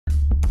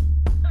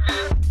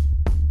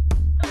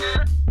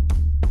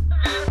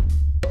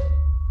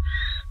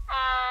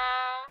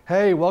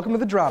Hey, welcome to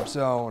the Drop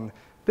Zone.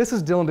 This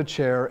is Dylan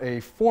Dethier,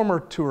 a former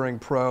touring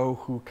pro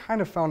who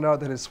kind of found out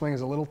that his swing is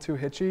a little too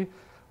hitchy,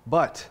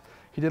 but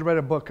he did write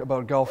a book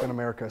about golf in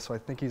America, so I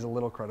think he's a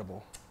little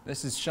credible.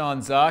 This is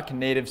Sean Zak,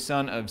 native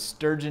son of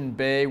Sturgeon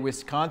Bay,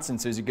 Wisconsin,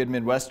 so he's a good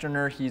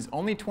Midwesterner. He's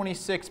only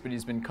 26, but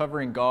he's been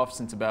covering golf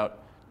since about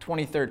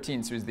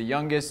 2013, so he's the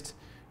youngest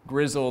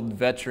grizzled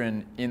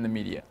veteran in the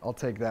media. I'll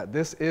take that.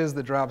 This is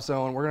the Drop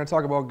Zone. We're going to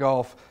talk about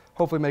golf,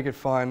 hopefully make it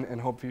fun,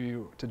 and hope for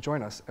you to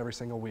join us every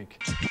single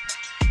week.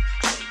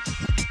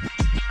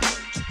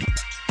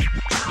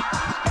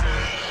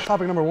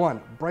 Topic number one,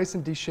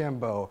 Bryson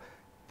DeChambeau.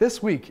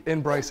 This week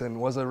in Bryson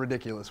was a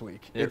ridiculous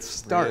week. It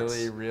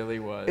really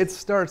was. It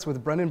starts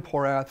with Brendan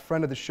Porath,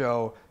 friend of the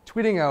show,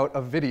 tweeting out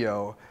a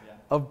video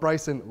of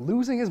Bryson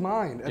losing his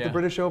mind at the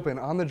British Open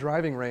on the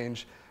driving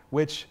range,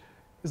 which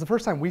is the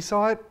first time we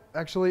saw it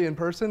actually in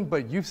person,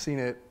 but you've seen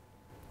it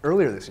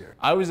earlier this year.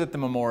 I was at the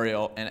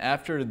Memorial, and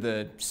after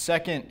the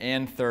second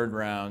and third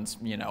rounds,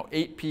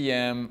 8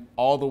 p.m.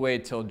 all the way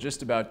till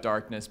just about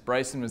darkness,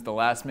 Bryson was the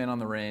last man on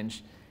the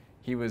range.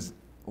 He was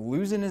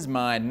losing his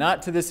mind,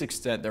 not to this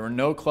extent. There were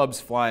no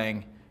clubs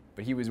flying,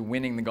 but he was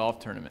winning the golf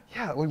tournament.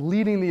 Yeah, like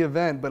leading the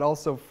event, but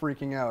also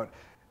freaking out.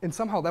 And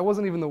somehow that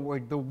wasn't even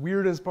the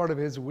weirdest part of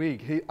his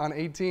week. On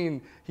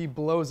 18, he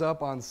blows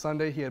up on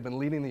Sunday. He had been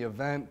leading the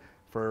event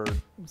for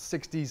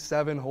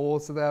 67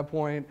 holes to that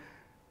point.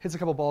 Hits a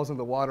couple balls into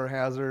the water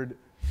hazard.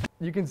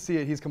 You can see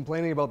it. He's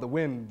complaining about the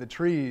wind, the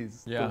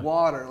trees, the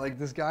water. Like,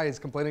 this guy is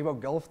complaining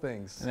about golf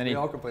things. And then we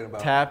all complain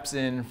about. Taps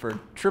in for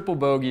triple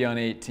bogey on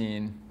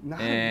 18.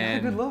 Not a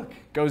good look.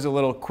 Goes a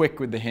little quick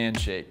with the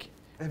handshake.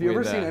 Have you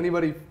ever seen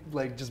anybody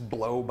like just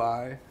blow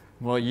by?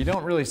 Well, you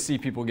don't really see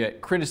people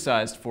get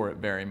criticized for it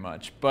very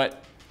much,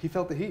 but he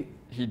felt the heat.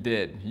 He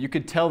did. You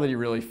could tell that he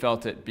really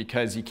felt it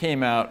because he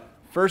came out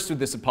first with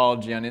this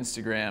apology on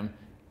Instagram,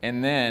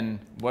 and then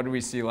what did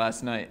we see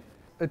last night?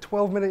 A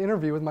 12-minute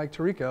interview with Mike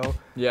Tirico,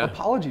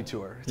 apology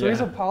tour. So he's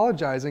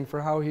apologizing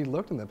for how he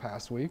looked in the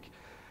past week.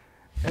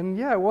 And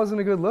yeah, it wasn't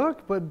a good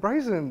look, but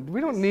Bryson,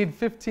 we don't need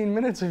 15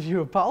 minutes of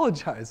you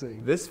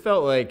apologizing. This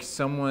felt like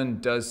someone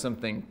does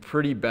something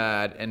pretty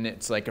bad and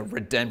it's like a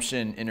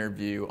redemption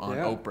interview on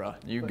Oprah.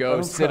 You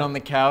go sit on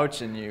the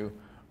couch and you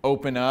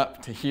open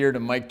up to hear to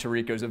Mike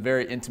Tirico. It was a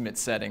very intimate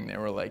setting. They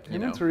were like,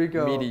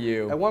 Tirico, me to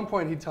you. At one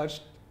point he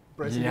touched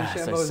Bryson DeChambeau's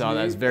knee. Yes, I saw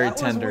that. It was very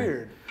tender. Was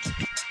weird.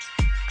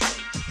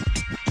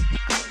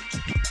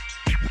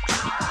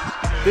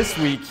 This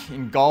week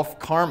in golf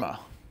karma,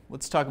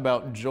 let's talk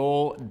about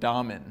Joel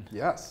Dahmen.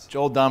 Yes.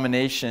 Joel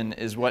Domination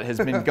is what has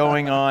been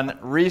going on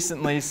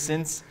recently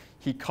since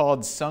he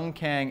called Sung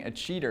Kang a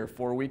cheater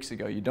 4 weeks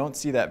ago. You don't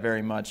see that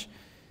very much.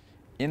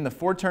 In the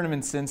 4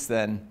 tournaments since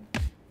then,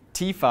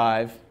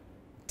 T5,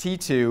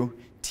 T2,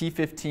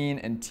 T15,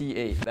 and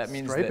T8. That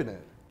means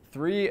that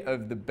 3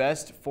 of the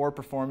best 4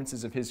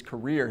 performances of his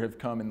career have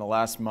come in the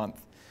last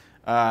month.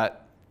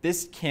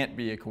 This can't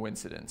be a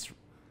coincidence.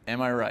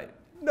 Am I right?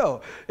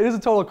 No, it is a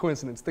total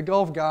coincidence. The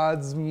golf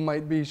gods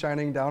might be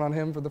shining down on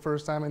him for the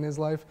first time in his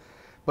life,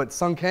 but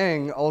Sung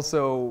Kang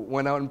also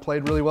went out and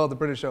played really well at the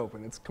British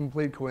Open. It's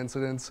complete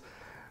coincidence,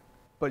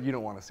 but you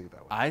don't want to see it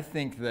that way. I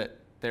think that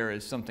there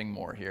is something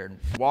more here.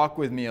 Walk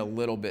with me a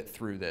little bit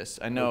through this.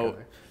 I know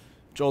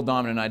Joel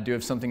Dahmen and I do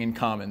have something in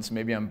common, so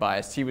maybe I'm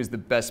biased. He was the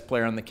best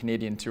player on the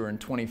Canadian Tour in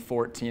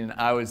 2014, and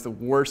I was the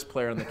worst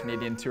player on the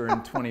Canadian Tour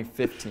in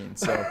 2015.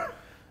 So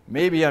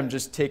maybe I'm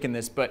just taking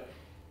this, but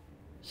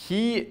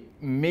he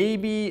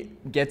maybe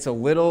gets a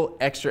little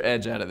extra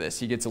edge out of this.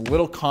 He gets a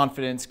little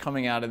confidence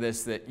coming out of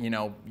this that,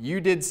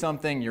 you did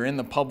something, you're in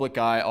the public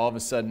eye, all of a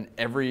sudden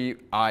every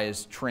eye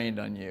is trained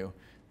on you.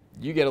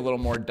 You get a little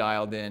more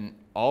dialed in.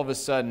 All of a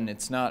sudden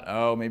it's not,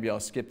 oh, maybe I'll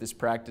skip this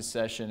practice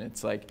session.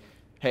 It's like,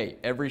 hey,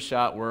 every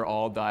shot we're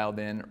all dialed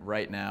in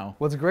right now.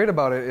 What's great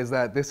about it is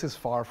that this is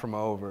far from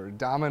over.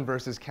 Dahmen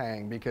versus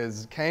Kang,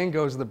 because Kang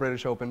goes to the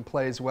British Open,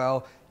 plays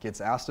well,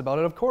 gets asked about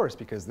it, of course,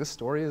 because this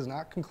story is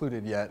not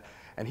concluded yet.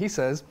 And he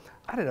says,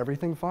 I did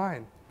everything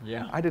fine.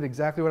 Yeah. I did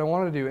exactly what I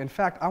wanted to do. In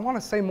fact, I want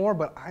to say more,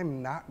 but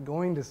I'm not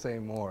going to say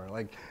more.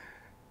 Like,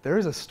 there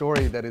is a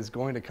story that is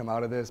going to come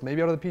out of this,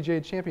 maybe out of the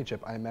PGA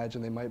Championship. I imagine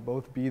they might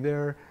both be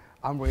there.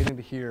 I'm waiting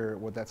to hear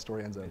what that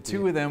story ends up being.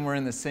 2 of them were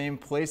in the same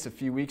place a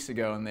few weeks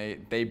ago, and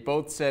they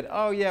both said,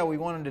 oh yeah, we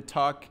wanted to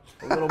talk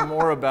a little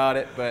more about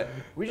it, but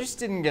we just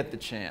didn't get the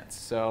chance.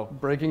 So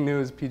breaking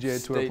news,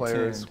 PGA Tour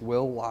players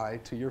will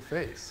lie to your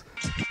face.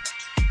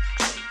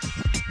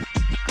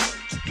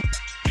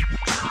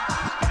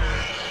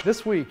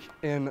 This week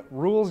in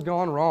Rules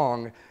Gone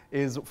Wrong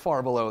is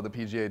far below the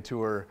PGA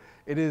Tour.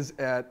 It is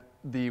at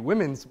the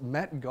Women's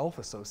Met Golf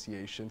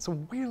Association.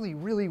 Some really,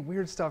 really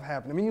weird stuff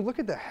happened. I mean, you look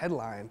at the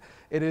headline.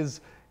 It is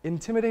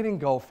intimidating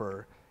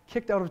golfer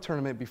kicked out of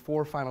tournament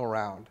before final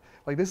round.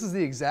 Like, this is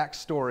the exact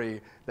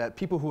story that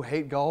people who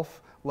hate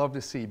golf love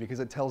to see because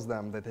it tells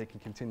them that they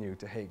can continue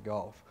to hate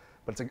golf.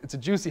 But it's a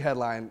juicy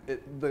headline.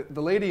 The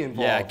lady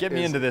involved. Yeah, get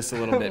me into this a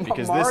little bit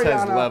because this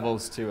has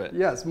levels to it.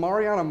 Yes,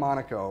 Mariana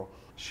Monaco.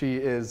 She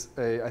is,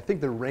 I think,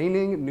 the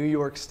reigning New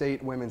York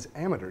State Women's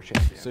Amateur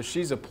Champion. So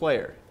she's a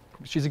player.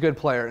 she's a good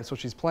player, and so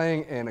she's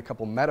playing in a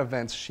couple Met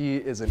events.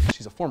 She's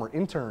a former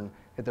intern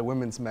at the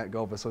Women's Met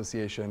Golf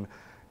Association,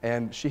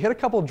 and she hit a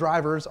couple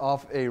drivers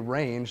off a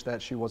range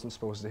that she wasn't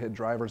supposed to hit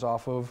drivers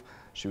off of.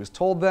 She was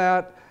told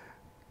that,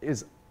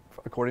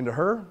 according to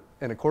her,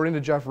 and according to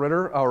Jeff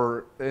Ritter,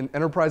 our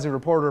enterprising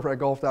reporter at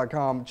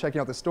Golf.com,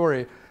 checking out the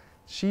story,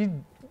 she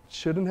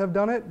shouldn't have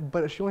done it,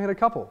 but she only hit a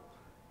couple.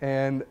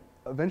 And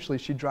eventually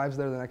she drives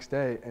there the next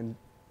day, and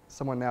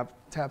someone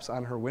taps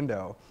on her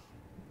window.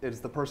 It's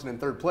the person in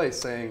third place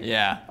saying,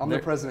 "Yeah, I'm the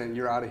president,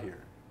 you're out of here."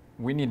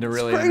 We need to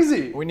really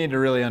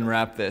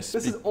unwrap this.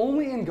 This is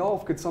only in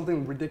golf could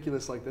something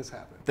ridiculous like this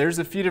happen. There's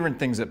a few different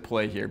things at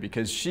play here,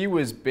 because she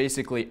was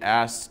basically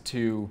asked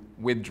to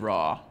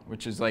withdraw,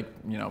 which is like,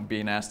 you know,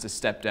 being asked to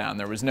step down.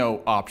 There was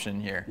no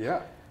option here.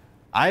 Yeah.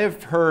 I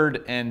have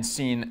heard and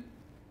seen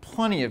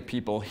plenty of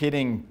people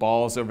hitting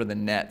balls over the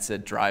nets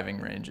at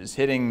driving ranges,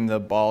 hitting the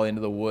ball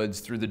into the woods,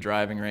 through the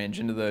driving range,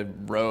 into the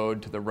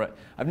road, to the right.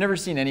 I've never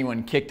seen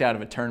anyone kicked out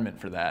of a tournament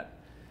for that.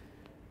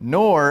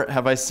 Nor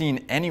have I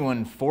seen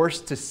anyone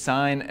forced to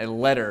sign a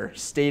letter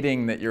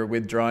stating that you're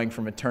withdrawing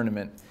from a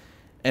tournament.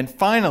 And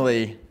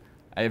finally,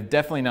 I have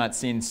definitely not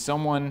seen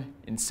someone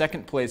in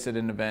second place at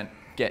an event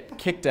get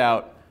kicked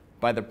out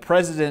by the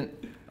president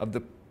of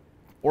the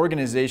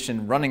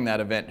organization running that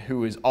event,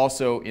 who is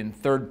also in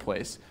third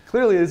place.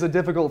 Clearly, it's a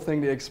difficult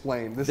thing to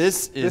explain.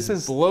 This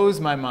blows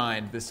my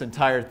mind, this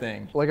entire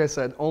thing. Like I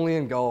said, only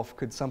in golf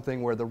could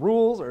something where the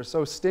rules are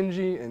so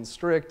stingy and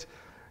strict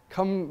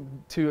come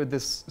to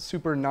this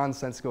super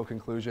nonsensical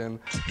conclusion.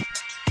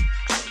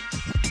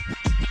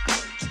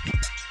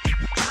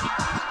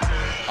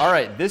 All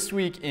right, this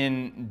week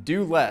in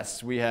Do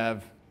Less, we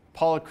have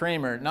Paula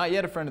Kramer, not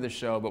yet a friend of the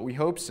show, but we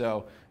hope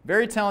so.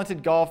 Very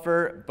talented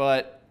golfer,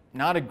 but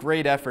not a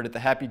great effort at the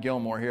Happy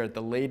Gilmore here at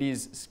the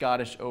Ladies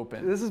Scottish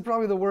Open. This is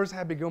probably the worst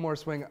Happy Gilmore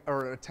swing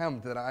or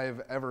attempt that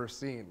I've ever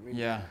seen. I mean,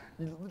 yeah.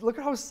 Look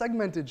at how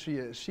segmented she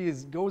is. She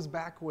goes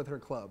back with her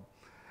club,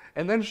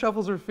 and then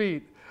shuffles her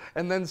feet,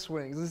 and then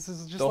swings. This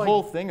is just the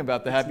whole thing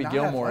about the Happy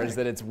Gilmore is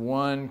that it's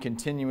one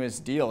continuous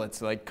deal.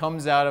 It's like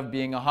comes out of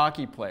being a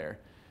hockey player.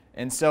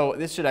 And so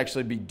this should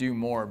actually be do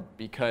more,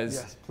 because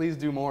yes, please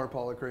do more,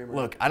 Paula Kramer.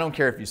 Look, I don't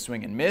care if you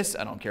swing and miss.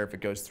 I don't care if it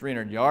goes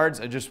 300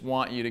 yards. I just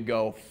want you to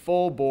go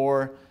full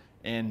bore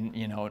and,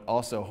 you know,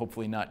 also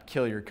hopefully not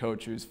kill your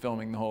coach who's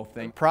filming the whole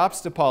thing.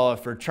 Props to Paula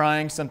for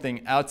trying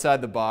something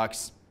outside the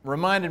box.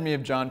 Reminded me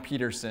of John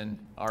Peterson,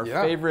 our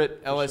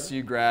favorite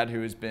LSU grad who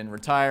has been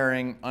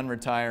retiring,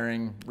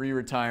 unretiring,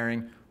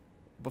 re-retiring.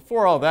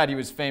 Before all that, he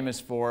was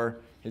famous for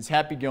his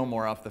Happy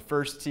Gilmore off the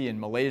first tee in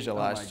Malaysia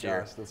last year. Oh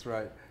my gosh, that's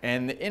right.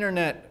 And the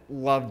internet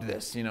loved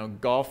this. You know,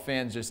 golf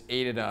fans just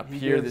ate it up.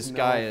 Here, this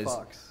guy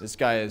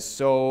is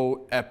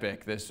so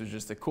epic. This was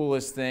just the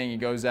coolest thing. He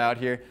goes out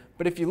here.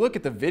 But if you look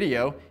at the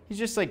video, he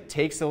just like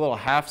takes a little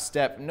half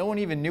step. No one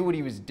even knew what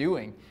he was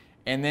doing.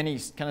 And then he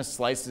kind of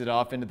slices it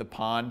off into the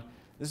pond.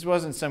 This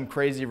wasn't some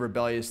crazy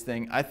rebellious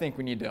thing. I think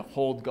we need to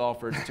hold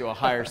golfers to a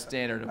higher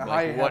standard of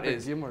like what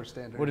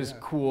is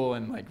cool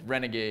and like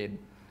renegade.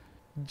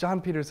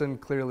 John Peterson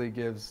clearly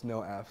gives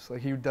no Fs.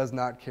 Like, he does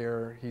not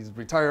care. He's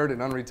retired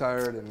and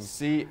unretired, and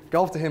see,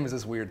 golf to him is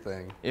this weird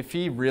thing. If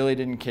he really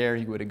didn't care,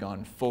 he would have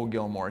gone full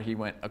Gilmore. He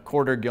went a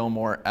quarter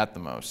Gilmore at the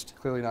most.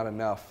 Clearly not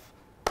enough.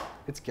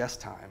 It's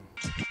guest time.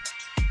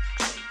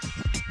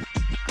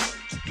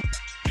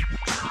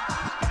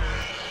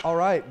 All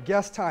right,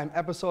 guest time.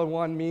 Episode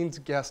 1 means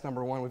guest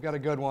number 1. We've got a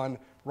good one.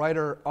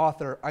 Writer,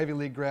 author, Ivy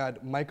League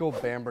grad, Michael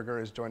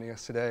Bamberger is joining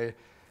us today.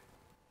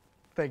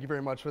 Thank you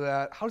very much for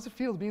that. How does it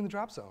feel to be in the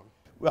drop zone?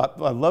 Well,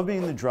 I love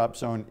being in the drop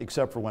zone,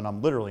 except for when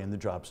I'm literally in the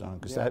drop zone,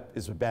 because that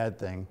is a bad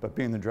thing. But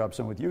being in the drop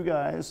zone with you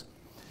guys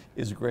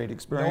is a great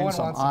experience.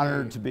 I'm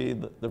honored to be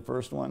the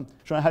first one.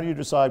 Sean, how do you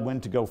decide when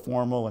to go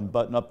formal and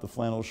button up the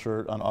flannel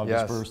shirt on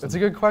August 1st? It's a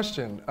good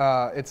question.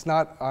 It's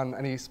not on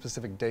any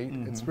specific date.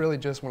 It's really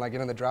just when I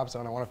get in the drop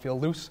zone, I want to feel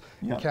loose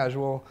and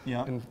casual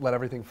and let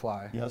everything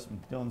fly. Yes,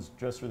 Dylan's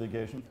dressed for the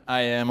occasion.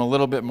 I am a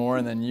little bit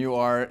more than you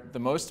are, the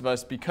most of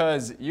us,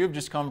 because you've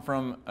just come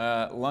from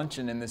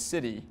luncheon in the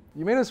city.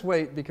 You made us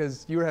wait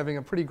because you were having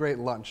a pretty great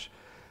lunch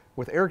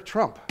with Eric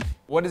Trump.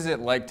 What is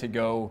it like to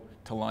go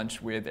to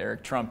lunch with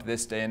Eric Trump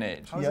this day and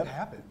age? How does it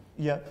happen?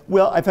 Yeah,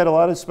 well, I've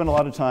had spent a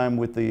lot of time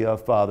with the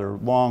father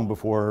long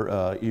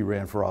before he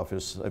ran for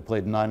office. I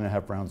played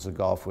 9.5 rounds of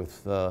golf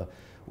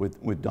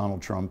with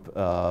Donald Trump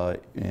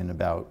in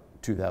about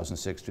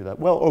 2006,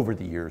 well, over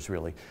the years,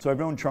 really. So I've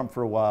known Trump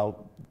for a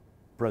while,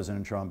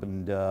 President Trump,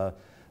 and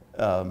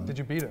did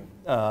you beat him?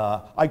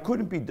 I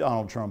couldn't beat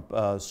Donald Trump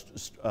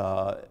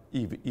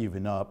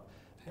even up,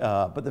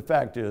 but the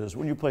fact is,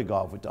 when you play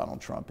golf with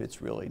Donald Trump,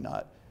 it's really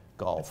not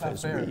golf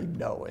as we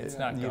know it. It's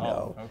not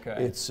golf.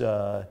 Okay.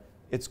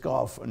 It's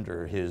golf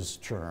under his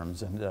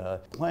terms, and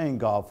playing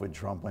golf with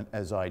Trump,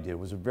 as I did,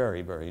 was a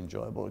very, very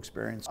enjoyable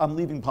experience. I'm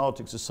leaving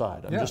politics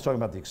aside. I'm just talking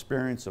about the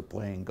experience of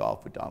playing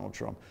golf with Donald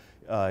Trump.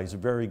 He's a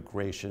very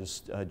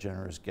gracious,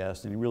 generous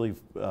guest, and he really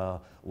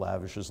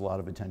lavishes a lot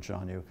of attention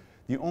on you.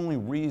 The only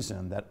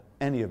reason that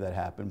any of that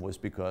happened was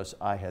because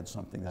I had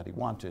something that he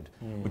wanted,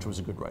 which was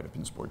a good write-up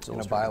in Sports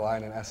Illustrated. And a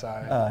byline in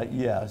SI.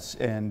 Yes,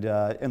 and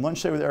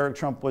Lunch Day with Eric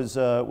Trump was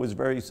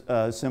very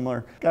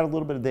similar. Got a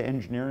little bit of the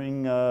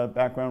engineering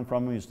background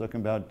from him. He was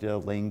talking about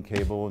laying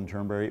cable in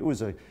Turnberry. It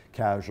was a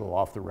casual,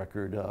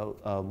 off-the-record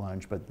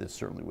lunch, but this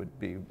certainly would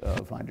be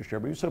fine to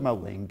share. But he was talking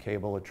about laying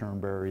cable at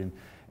Turnberry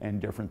and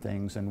different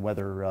things, and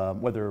whether a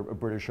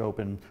British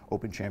Open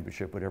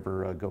Championship would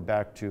ever go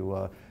back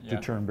to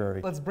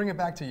Turnberry. Let's bring it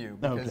back to you,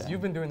 because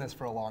you've been doing this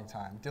for a long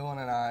time.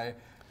 Dylan and I,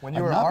 when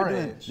you were I've our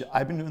age.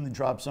 I've been doing the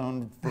drop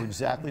zone for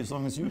exactly as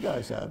long as you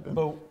guys have been.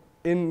 But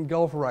in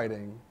golf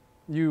writing,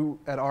 you,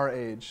 at our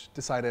age,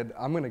 decided,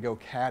 I'm going to go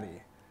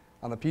caddy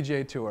on the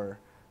PGA Tour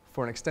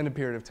for an extended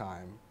period of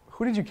time.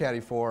 Who did you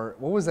caddy for?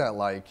 What was that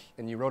like?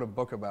 And you wrote a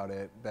book about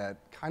it that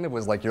kind of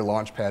was like your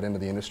launch pad into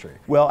the industry.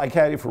 Well, I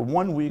caddied for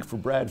 1 week for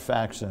Brad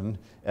Faxon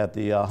at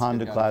the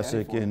Honda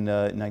Classic in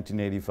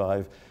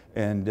 1985.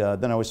 And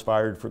then I was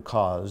fired for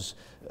cause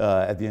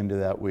at the end of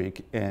that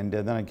week. And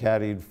then I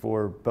caddied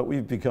for, but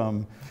we've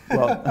become,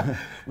 well,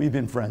 we've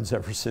been friends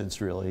ever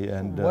since, really.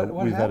 And what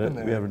we have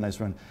a nice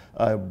run.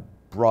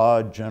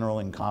 Broad general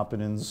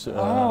incompetence.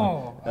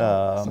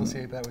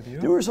 Associate that with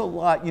you? There was a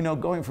lot,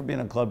 going from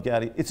being a club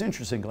caddy. It's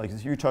interesting, like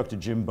if you talk to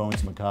Jim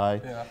Bones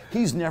Mackay,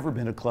 he's never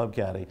been a club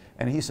caddy,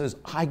 and he says,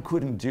 I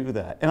couldn't do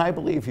that. And I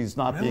believe he's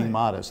not being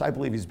modest. I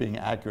believe he's being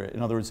accurate.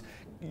 In other words,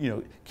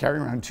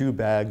 carrying around 2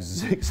 bags,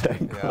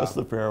 zigzagging across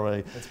the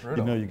fairway. It's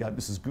brutal. You got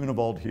Mrs.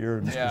 Gunevald here,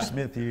 and Mr.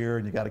 Smith here,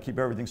 and you got to keep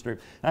everything straight.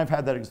 And I've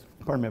had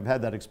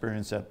that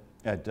experience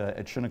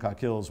at Shinnecock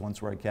Hills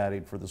once, where I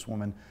caddied for this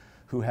woman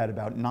who had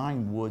about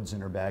 9 woods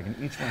in her bag, and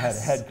each one had a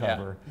head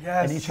cover.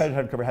 And each head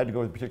cover had to go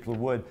with a particular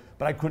wood,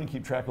 but I couldn't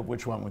keep track of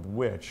which one with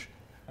which.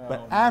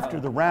 But after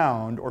the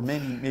round, or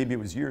maybe it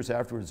was years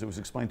afterwards, it was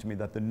explained to me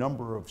that the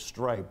number of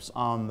stripes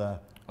on the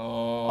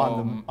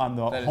on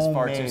the that is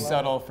far too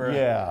subtle for.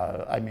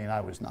 Yeah, I mean, I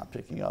was not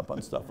picking up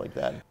on stuff like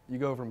that. You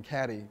go from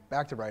caddy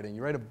back to writing.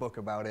 You write a book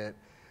about it,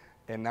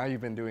 and now you've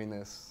been doing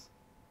this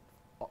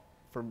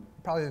for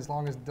probably as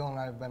long as Dylan and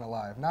I have been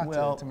alive.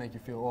 Not to make you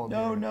feel old.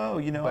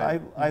 No.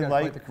 I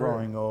like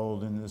growing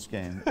old in this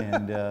game,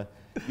 and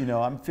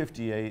I'm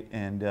 58,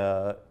 and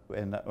Alan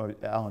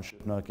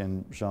Shipnuck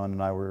and Sean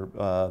and I were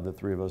the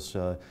 3 of us.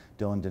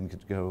 Dylan didn't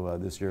get to go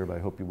this year, but I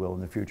hope he will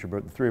in the future.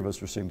 But the 3 of us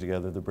were sitting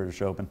together the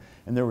British Open,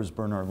 and there was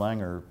Bernard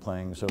Langer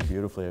playing so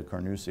beautifully at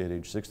Carnoustie at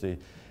age 60.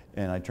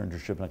 And I turned to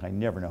Shipnuck. I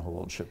never know how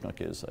old Shipnuck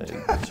is.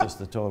 It's just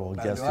the total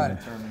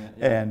guesstimate.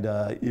 And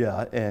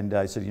and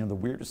I said, the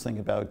weirdest thing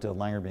about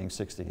Langer being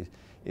 60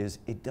 is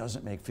it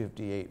doesn't make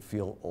 58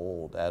 feel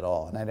old at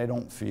all. And I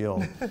don't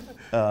feel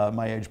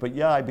my age. But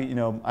yeah,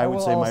 I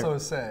would say also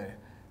say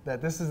that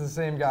this is the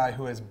same guy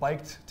who has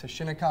biked to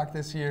Shinnecock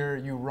this year.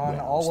 You run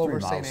all over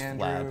St.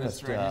 Andrews.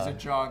 That's right. He's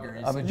a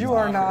jogger. You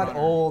are not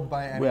old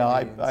by any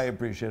means. I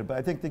appreciate it, but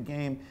I think the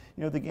game,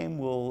 the game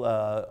will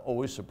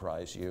always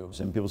surprise you.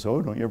 And people say,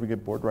 "Oh, don't you ever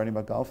get bored writing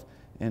about golf?"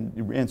 And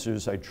the answer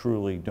is, I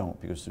truly don't,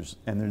 because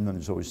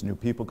there's always new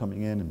people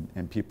coming in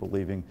and people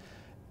leaving,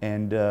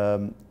 and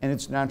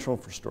it's natural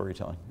for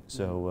storytelling.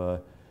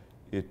 So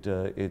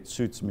it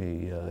suits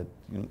me.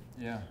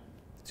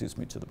 It suits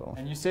me to the bone.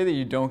 And you say that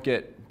you don't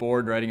get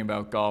bored writing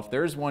about golf.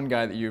 There's one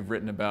guy that you've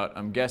written about,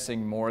 I'm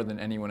guessing, more than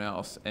anyone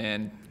else.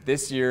 And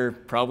this year,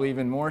 probably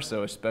even more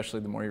so, especially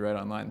the more you write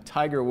online.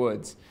 Tiger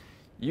Woods.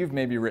 You've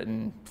maybe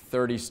written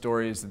 30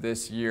 stories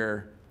this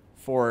year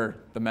for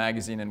the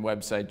magazine and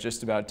website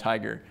just about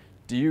Tiger.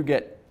 Do you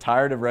get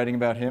tired of writing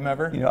about him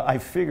ever? I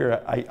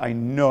figure, I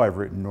know I've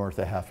written north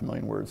of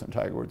 500,000 words on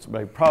Tiger Woods,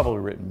 but I've probably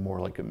written more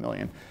like 1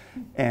 million.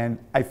 And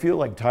I feel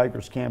like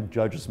Tiger's camp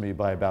judges me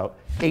by about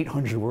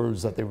 800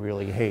 words that they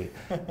really hate.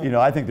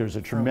 I think there's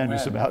a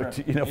tremendous amount.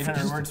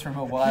 800 words from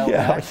a while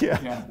back.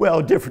 Yeah.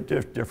 Well,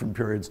 different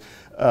periods,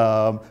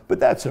 but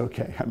that's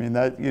okay. I mean,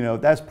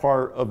 that's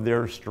part of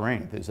their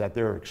strength, is that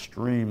they're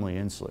extremely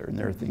insular, and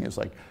their thing is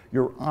like,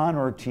 you're on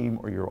our team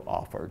or you're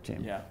off our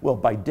team. Yeah. Well,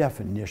 by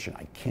definition,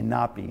 I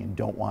cannot be and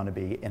don't want to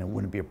be, and it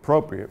wouldn't be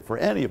appropriate for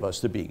any of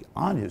us to be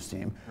on his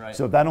team. Right.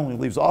 So if that only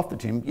leaves off the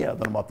team,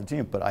 then I'm off the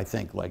team. But I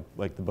think, like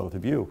the both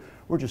of you,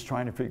 we're just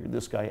trying to figure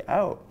this guy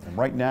out. And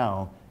right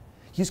now,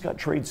 he's got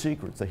trade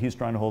secrets that he's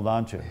trying to hold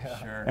on to. Yeah.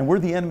 Sure. And we're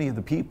the enemy of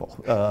the people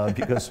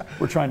because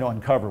we're trying to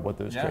uncover what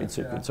those trade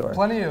secrets are.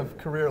 Plenty of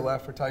career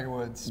left for Tiger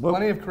Woods.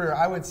 Plenty of career,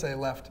 I would say,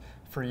 left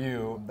for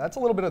you. That's a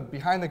little bit of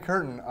behind the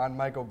curtain on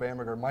Michael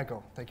Bamberger.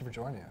 Michael, thank you for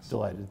joining us.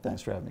 Delighted.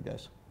 Thanks for having me,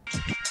 guys.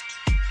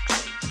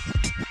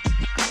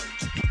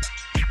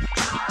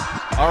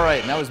 All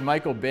right, and that was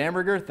Michael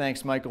Bamberger.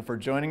 Thanks, Michael, for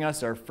joining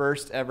us, our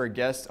first ever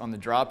guest on the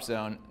Drop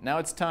Zone. Now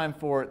it's time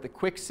for the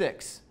Quick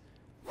Six.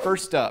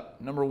 First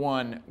up, number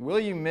 1, will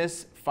you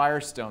miss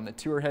Firestone? The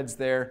tour heads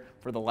there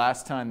for the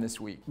last time this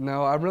week.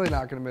 No, I'm really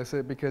not going to miss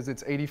it because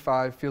it's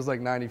 85, feels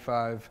like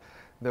 95.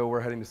 Though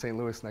we're heading to St.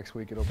 Louis next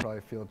week, it'll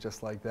probably feel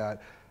just like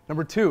that.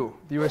 Number 2,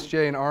 the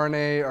USGA and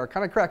R&A are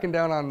kind of cracking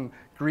down on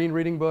green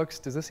reading books.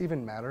 Does this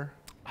even matter?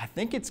 I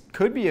think it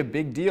could be a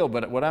big deal,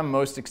 but what I'm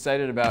most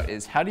excited about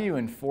is how do you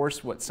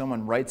enforce what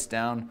someone writes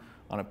down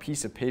on a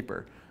piece of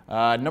paper.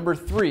 Number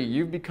 3,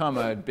 you've become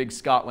a big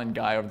Scotland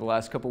guy over the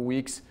last couple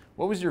weeks.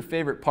 What was your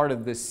favorite part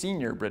of the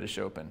senior British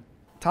Open?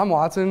 Tom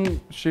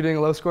Watson shooting a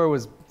low score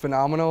was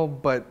phenomenal,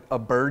 but a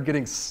bird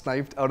getting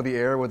sniped out of the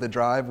air with a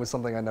drive was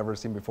something I'd never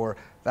seen before.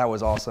 That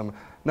was awesome.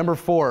 Number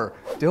 4,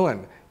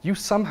 Dylan, you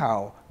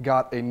somehow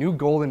got a new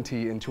golden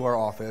tee into our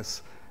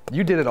office.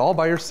 You did it all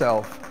by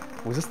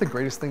yourself. Was this the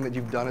greatest thing that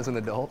you've done as an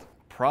adult?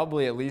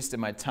 Probably, at least in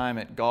my time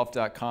at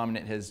Golf.com, and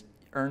it has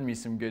earned me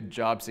some good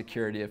job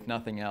security, if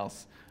nothing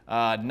else.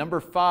 Number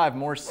 5,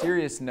 more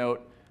serious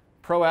note,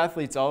 pro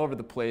athletes all over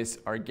the place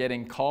are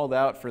getting called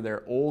out for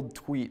their old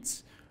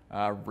tweets.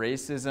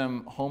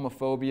 Racism,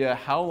 homophobia.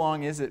 How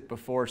long is it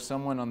before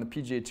someone on the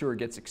PGA Tour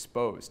gets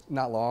exposed?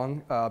 Not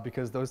long,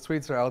 because those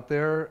tweets are out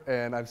there,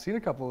 and I've seen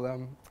a couple of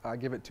them. I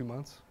give it 2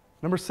 months.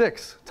 Number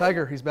 6,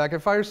 Tiger. He's back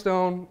at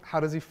Firestone. How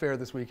does he fare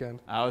this weekend?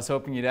 I was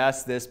hoping you'd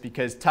ask this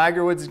because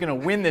Tiger Woods is going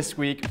to win this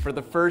week for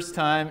the first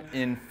time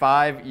in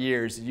 5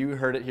 years. You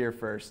heard it here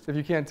first. If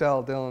you can't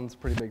tell, Dylan's a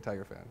pretty big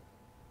Tiger fan.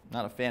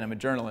 Not a fan, I'm a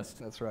journalist.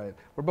 That's right.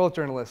 We're both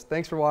journalists.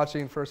 Thanks for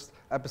watching first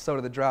episode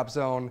of The Drop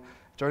Zone.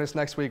 Join us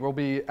next week. We'll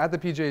be at the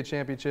PGA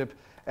Championship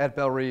at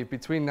Belle Reve.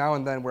 Between now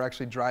and then, we're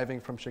actually driving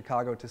from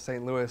Chicago to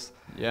St. Louis.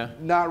 Yeah.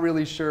 Not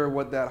really sure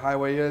what that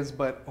highway is,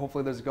 but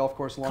hopefully there's a golf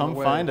course along the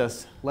way. Come find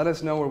us. Let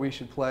us know where we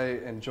should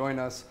play and join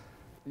us.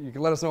 You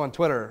can let us know on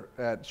Twitter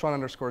at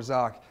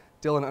Sean_Zak,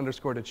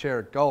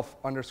 Dylan_Dethier,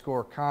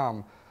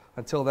 Golf_com.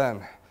 Until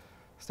then,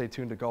 stay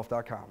tuned to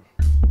Golf.com.